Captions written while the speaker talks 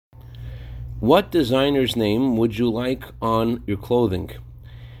What designer's name would you like on your clothing?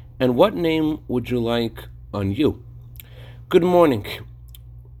 And what name would you like on you? Good morning.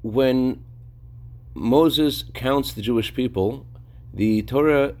 When Moses counts the Jewish people, the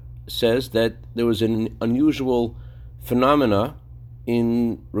Torah says that there was an unusual phenomena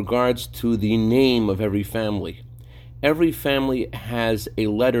in regards to the name of every family. Every family has a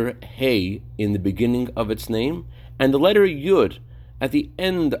letter Hey in the beginning of its name and the letter Yud at the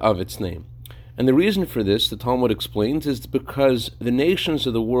end of its name. And the reason for this, the Talmud explains, is because the nations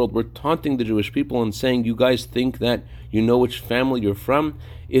of the world were taunting the Jewish people and saying, you guys think that you know which family you're from?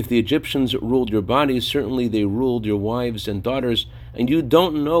 If the Egyptians ruled your bodies, certainly they ruled your wives and daughters, and you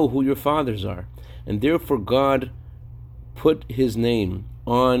don't know who your fathers are. And therefore God put his name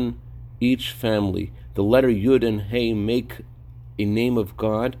on each family. The letter Yud and Hey make a name of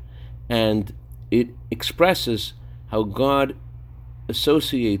God, and it expresses how God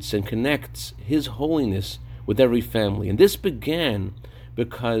associates and connects his holiness with every family. And this began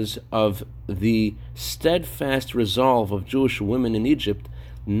because of the steadfast resolve of Jewish women in Egypt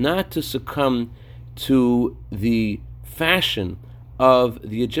not to succumb to the fashion of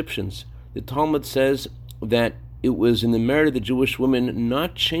the Egyptians. The Talmud says that it was in the merit of the Jewish women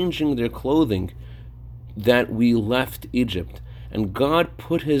not changing their clothing that we left Egypt. And God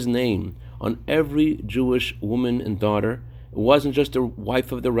put his name on every Jewish woman and daughter. It wasn't just the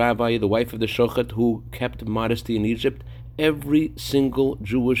wife of the rabbi, the wife of the shochet who kept modesty in Egypt. Every single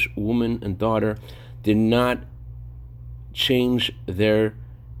Jewish woman and daughter did not change their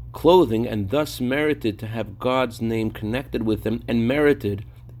clothing and thus merited to have God's name connected with them and merited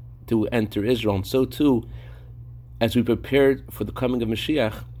to enter Israel. And so too, as we prepared for the coming of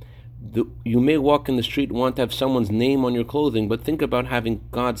Mashiach, you may walk in the street and want to have someone's name on your clothing, but think about having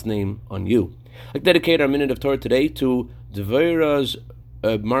God's name on you. I'd like to dedicate our minute of Torah today to Dveira's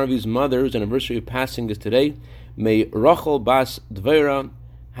Marvi's mother, whose anniversary of passing is today. May Rachel Bas Dveira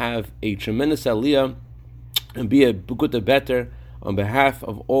have a tremendous aliyah and be a good better on behalf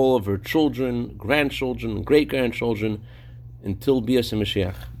of all of her children, grandchildren, great-grandchildren, until Bias and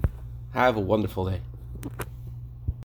Mashiach. Have a wonderful day.